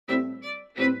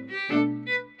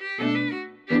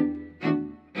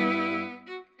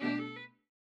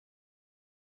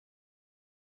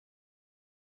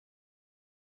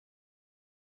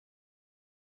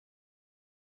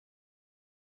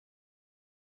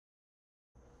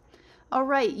All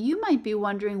right, you might be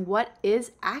wondering, what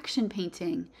is action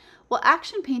painting? Well,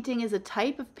 action painting is a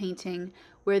type of painting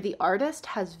where the artist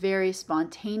has very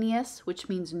spontaneous, which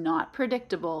means not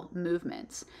predictable,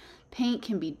 movements. Paint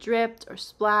can be dripped or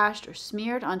splashed or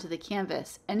smeared onto the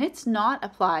canvas, and it's not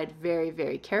applied very,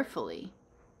 very carefully.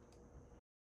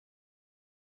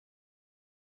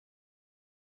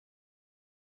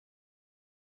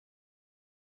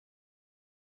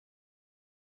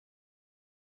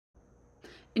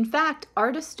 In fact,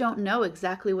 artists don't know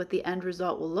exactly what the end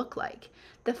result will look like.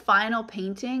 The final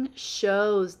painting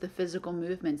shows the physical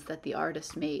movements that the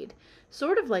artist made,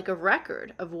 sort of like a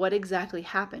record of what exactly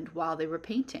happened while they were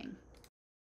painting.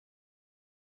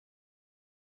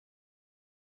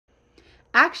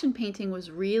 Action painting was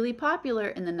really popular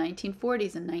in the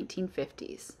 1940s and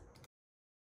 1950s.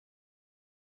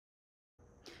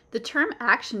 The term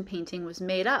action painting was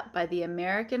made up by the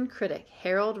American critic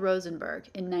Harold Rosenberg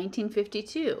in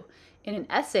 1952 in an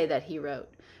essay that he wrote,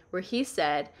 where he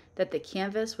said that the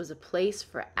canvas was a place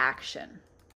for action.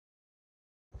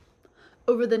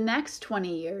 Over the next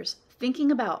 20 years,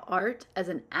 thinking about art as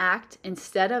an act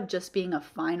instead of just being a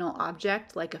final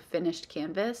object like a finished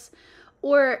canvas,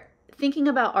 or thinking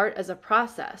about art as a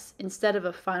process instead of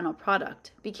a final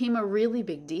product, became a really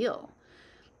big deal.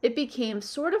 It became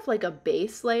sort of like a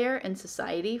base layer in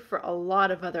society for a lot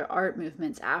of other art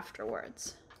movements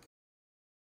afterwards.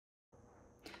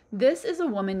 This is a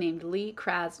woman named Lee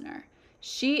Krasner.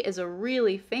 She is a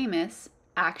really famous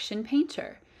action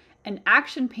painter. And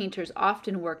action painters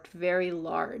often worked very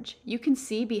large. You can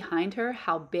see behind her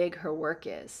how big her work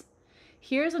is.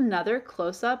 Here's another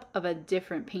close-up of a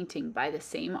different painting by the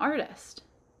same artist.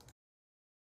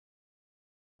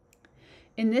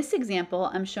 In this example,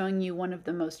 I'm showing you one of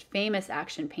the most famous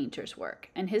action painters' work,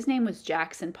 and his name was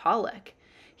Jackson Pollock.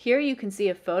 Here you can see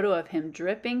a photo of him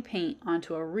dripping paint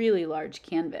onto a really large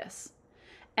canvas.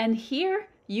 And here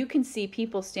you can see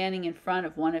people standing in front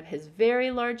of one of his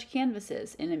very large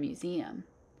canvases in a museum.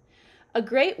 A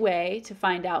great way to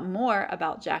find out more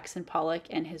about Jackson Pollock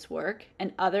and his work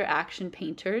and other action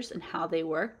painters and how they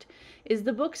worked is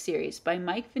the book series by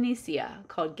Mike Venezia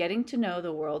called Getting to Know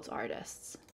the World's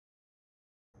Artists.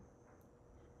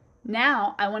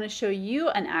 Now I want to show you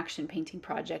an action painting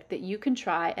project that you can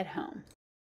try at home.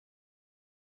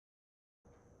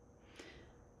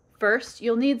 First,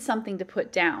 you'll need something to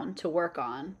put down to work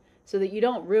on so that you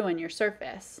don't ruin your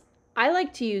surface. I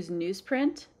like to use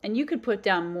newsprint, and you could put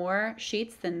down more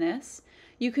sheets than this.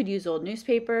 You could use old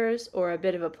newspapers or a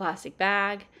bit of a plastic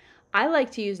bag. I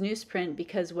like to use newsprint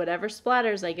because whatever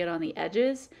splatters I get on the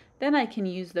edges, then I can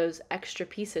use those extra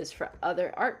pieces for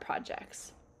other art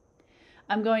projects.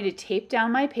 I'm going to tape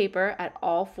down my paper at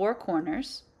all four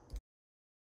corners.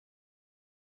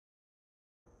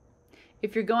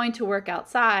 If you're going to work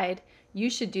outside, you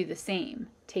should do the same.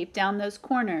 Tape down those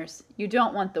corners. You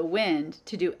don't want the wind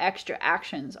to do extra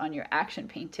actions on your action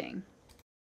painting.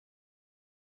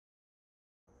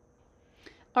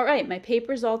 All right, my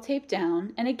paper's all taped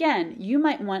down, and again, you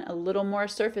might want a little more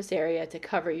surface area to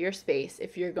cover your space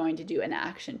if you're going to do an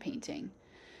action painting.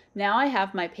 Now I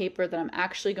have my paper that I'm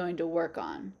actually going to work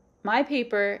on. My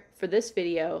paper for this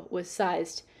video was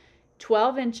sized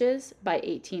 12 inches by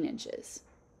 18 inches.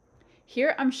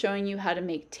 Here I'm showing you how to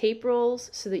make tape rolls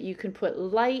so that you can put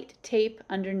light tape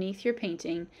underneath your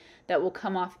painting that will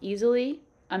come off easily.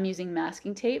 I'm using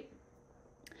masking tape.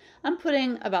 I'm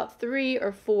putting about 3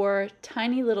 or 4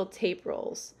 tiny little tape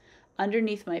rolls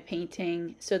underneath my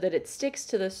painting so that it sticks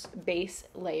to this base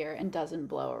layer and doesn't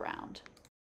blow around.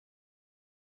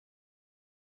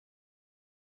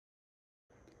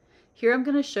 Here I'm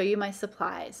going to show you my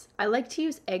supplies. I like to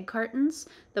use egg cartons,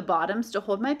 the bottoms to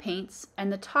hold my paints,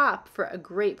 and the top for a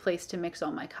great place to mix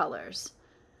all my colors.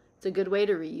 It's a good way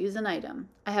to reuse an item.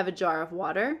 I have a jar of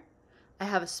water, I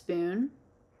have a spoon,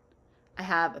 I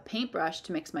have a paintbrush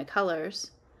to mix my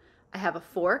colors, I have a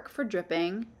fork for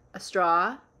dripping, a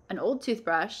straw, an old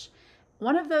toothbrush,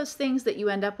 one of those things that you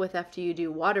end up with after you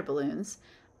do water balloons,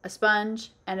 a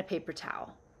sponge, and a paper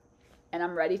towel. And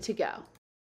I'm ready to go.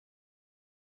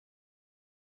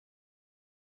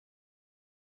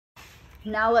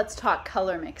 Now let's talk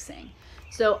color mixing.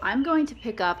 So I'm going to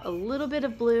pick up a little bit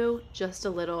of blue, just a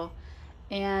little,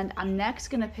 and I'm next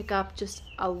going to pick up just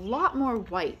a lot more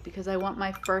white because I want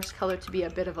my first color to be a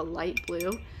bit of a light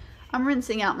blue. I'm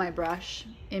rinsing out my brush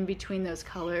in between those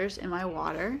colors in my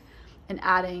water and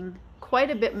adding quite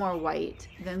a bit more white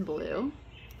than blue.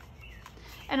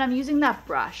 And I'm using that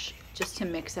brush just to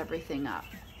mix everything up.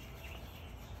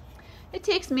 It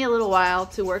takes me a little while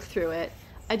to work through it.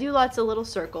 I do lots of little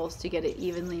circles to get it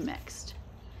evenly mixed.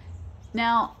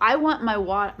 Now, I want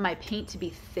my paint to be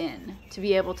thin to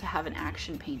be able to have an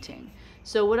action painting.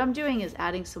 So what I'm doing is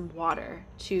adding some water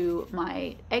to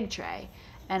my egg tray,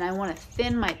 and I want to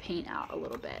thin my paint out a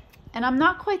little bit. And I'm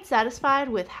not quite satisfied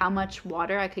with how much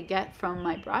water I could get from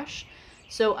my brush,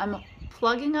 so I'm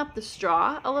plugging up the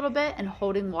straw a little bit and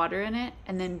holding water in it,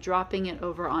 and then dropping it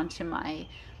over onto my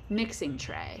mixing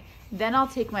tray. Then I'll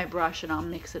take my brush and I'll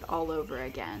mix it all over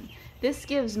again. This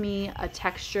gives me a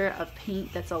texture of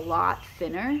paint that's a lot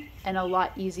thinner and a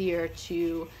lot easier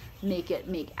to make it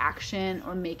make action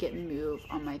or make it move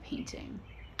on my painting.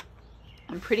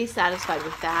 I'm pretty satisfied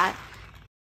with that.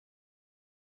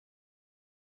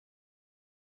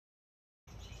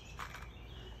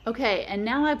 Okay, and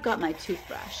now I've got my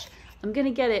toothbrush. I'm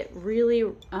gonna get it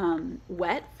really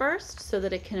wet first so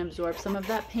that it can absorb some of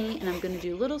that paint, and I'm gonna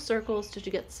do little circles to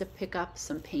get to pick up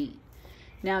some paint.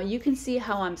 Now you can see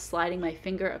how I'm sliding my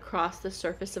finger across the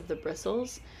surface of the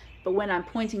bristles, but when I'm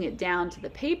pointing it down to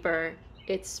the paper,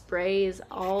 it sprays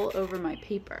all over my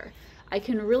paper. I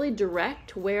can really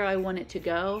direct where I want it to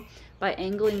go by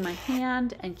angling my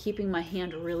hand and keeping my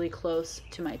hand really close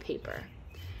to my paper.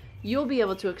 You'll be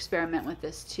able to experiment with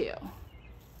this too.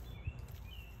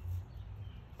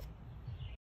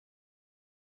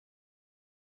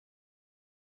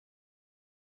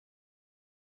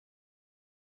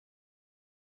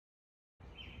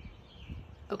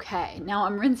 Okay, now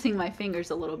I'm rinsing my fingers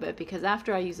a little bit because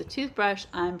after I use a toothbrush,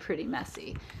 I'm pretty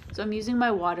messy. So I'm using my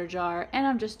water jar and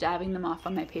I'm just dabbing them off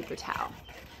on my paper towel.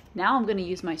 Now I'm gonna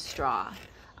use my straw.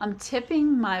 I'm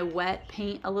tipping my wet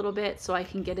paint a little bit so I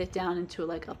can get it down into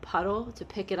like a puddle to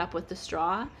pick it up with the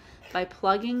straw. By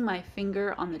plugging my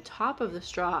finger on the top of the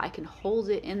straw, I can hold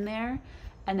it in there,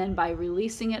 and then by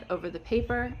releasing it over the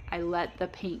paper, I let the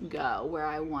paint go where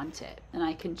I want it. And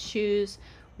I can choose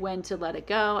when to let it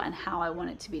go and how I want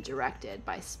it to be directed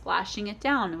by splashing it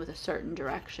down with a certain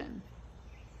direction.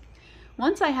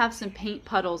 Once I have some paint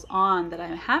puddles on that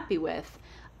I'm happy with,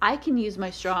 I can use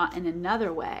my straw in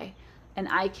another way, and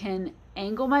I can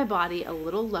angle my body a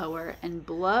little lower and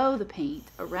blow the paint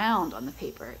around on the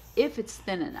paper if it's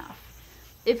thin enough.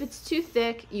 If it's too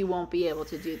thick, you won't be able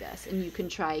to do this, and you can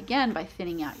try again by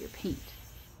thinning out your paint.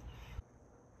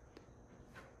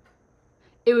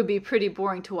 It would be pretty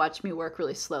boring to watch me work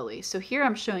really slowly. So here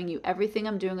I'm showing you everything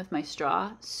I'm doing with my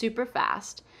straw super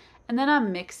fast, and then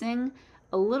I'm mixing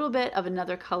a little bit of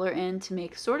another color in to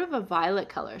make sort of a violet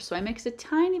color. So I mix a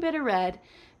tiny bit of red,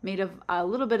 made of a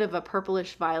little bit of a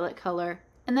purplish violet color,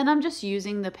 and then I'm just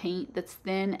using the paint that's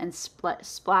thin and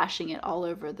splashing it all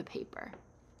over the paper.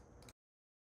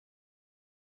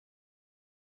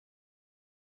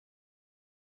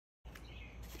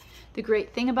 The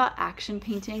great thing about action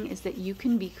painting is that you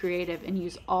can be creative and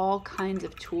use all kinds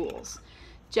of tools.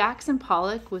 Jackson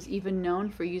Pollock was even known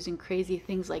for using crazy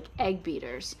things like egg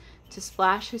beaters to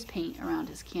splash his paint around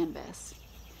his canvas.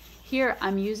 Here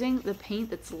I'm using the paint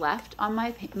that's left on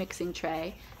my mixing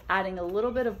tray, adding a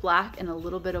little bit of black and a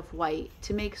little bit of white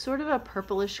to make sort of a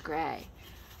purplish gray.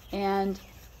 And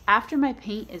after my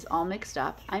paint is all mixed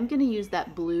up, I'm going to use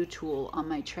that blue tool on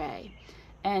my tray.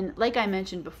 And like I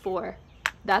mentioned before,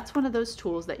 that's one of those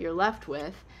tools that you're left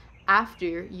with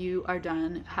after you are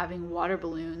done having water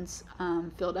balloons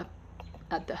filled up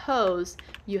at the hose.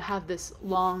 You have this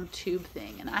long tube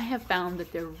thing, and I have found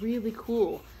that they're really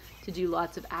cool to do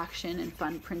lots of action and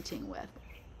fun printing with.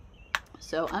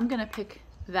 So I'm gonna pick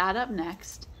that up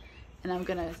next, and I'm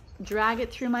gonna drag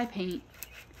it through my paint,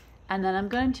 and then I'm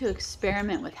going to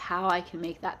experiment with how I can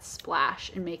make that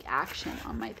splash and make action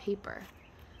on my paper.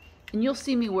 And you'll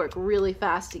see me work really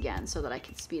fast again so that I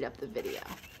can speed up the video.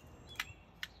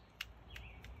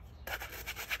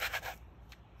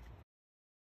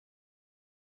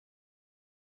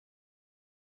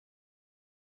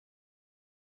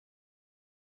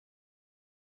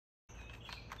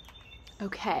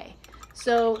 Okay,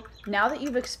 so now that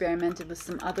you've experimented with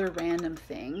some other random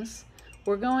things,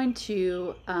 we're going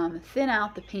to thin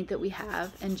out the paint that we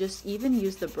have and just even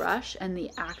use the brush and the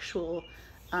actual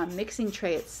mixing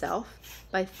tray itself.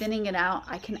 By thinning it out,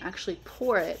 I can actually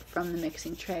pour it from the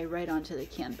mixing tray right onto the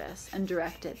canvas and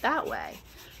direct it that way.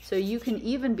 So you can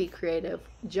even be creative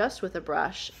just with a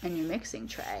brush and your mixing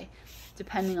tray,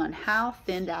 depending on how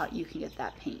thinned out you can get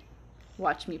that paint.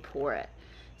 Watch me pour it.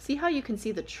 See how you can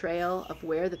see the trail of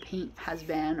where the paint has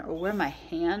been or where my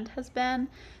hand has been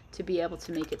to be able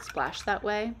to make it splash that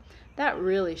way? That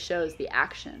really shows the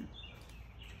action.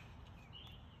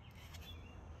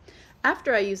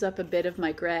 After I use up a bit of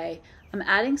my gray, I'm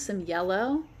adding some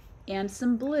yellow and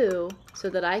some blue so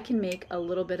that I can make a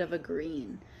little bit of a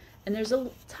green. And there's a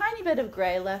tiny bit of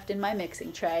gray left in my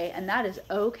mixing tray, and that is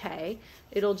okay.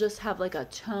 It'll just have like a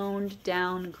toned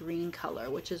down green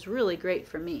color, which is really great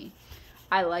for me.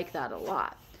 I like that a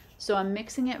lot. So I'm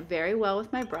mixing it very well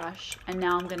with my brush, and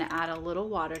now I'm going to add a little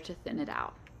water to thin it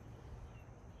out.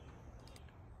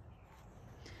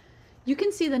 You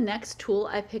can see the next tool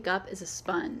I pick up is a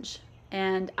sponge,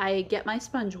 and I get my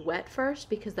sponge wet first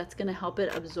because that's going to help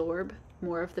it absorb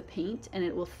more of the paint and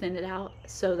it will thin it out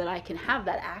so that I can have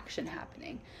that action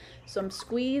happening. So I'm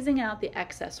squeezing out the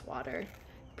excess water,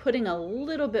 putting a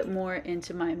little bit more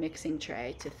into my mixing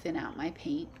tray to thin out my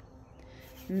paint,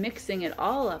 mixing it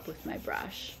all up with my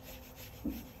brush.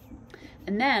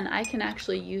 And then I can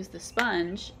actually use the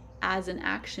sponge as an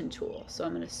action tool. So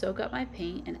I'm going to soak up my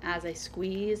paint, and as I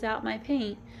squeeze out my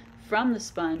paint from the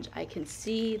sponge, I can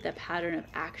see the pattern of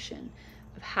action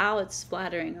of how it's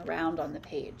splattering around on the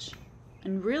page,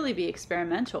 and really be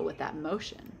experimental with that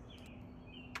motion.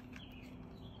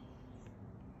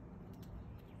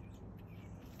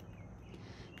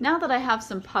 Now that I have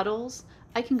some puddles,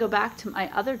 I can go back to my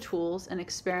other tools and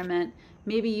experiment.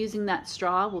 Maybe using that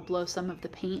straw will blow some of the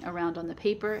paint around on the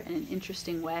paper in an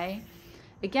interesting way.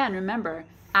 Again, remember,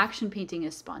 action painting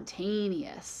is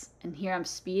spontaneous, and here I'm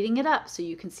speeding it up so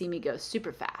you can see me go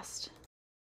super fast.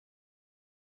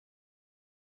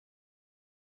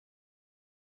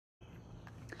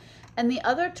 And the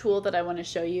other tool that I want to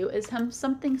show you is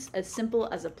something as simple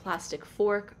as a plastic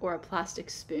fork or a plastic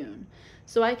spoon.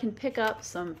 So I can pick up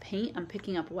some paint. I'm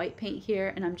picking up white paint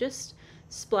here, and I'm just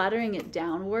splattering it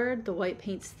downward. The white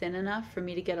paint's thin enough for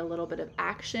me to get a little bit of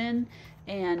action.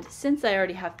 And since I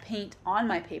already have paint on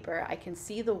my paper, I can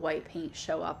see the white paint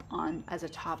show up on as a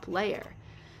top layer.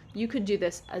 You could do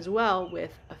this as well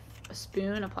with a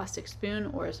spoon, a plastic spoon,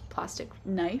 or a plastic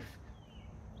knife.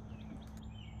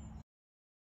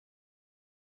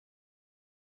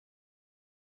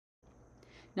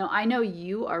 Now, I know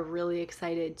you are really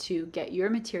excited to get your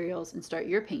materials and start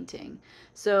your painting,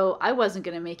 so I wasn't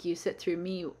going to make you sit through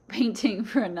me painting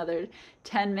for another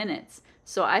 10 minutes.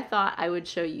 So I thought I would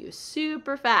show you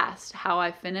super fast how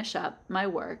I finish up my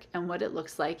work and what it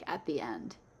looks like at the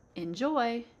end.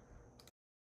 Enjoy!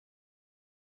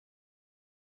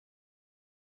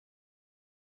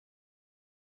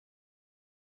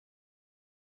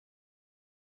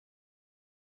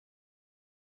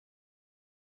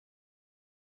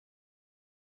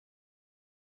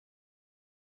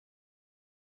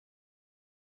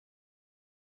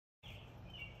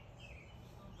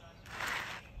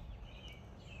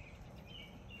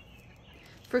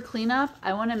 For cleanup,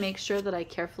 I want to make sure that I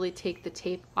carefully take the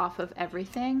tape off of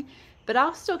everything, but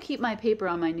I'll still keep my paper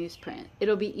on my newsprint.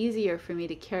 It'll be easier for me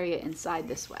to carry it inside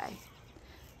this way.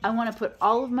 I want to put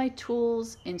all of my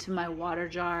tools into my water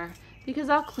jar because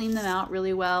I'll clean them out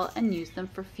really well and use them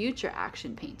for future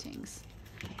action paintings.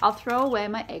 I'll throw away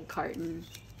my egg carton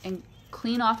and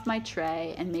clean off my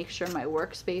tray and make sure my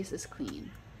workspace is clean.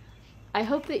 I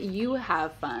hope that you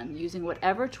have fun using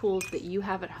whatever tools that you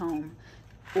have at home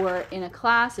or in a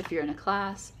class, if you're in a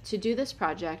class, to do this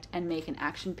project and make an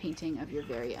action painting of your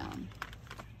very own.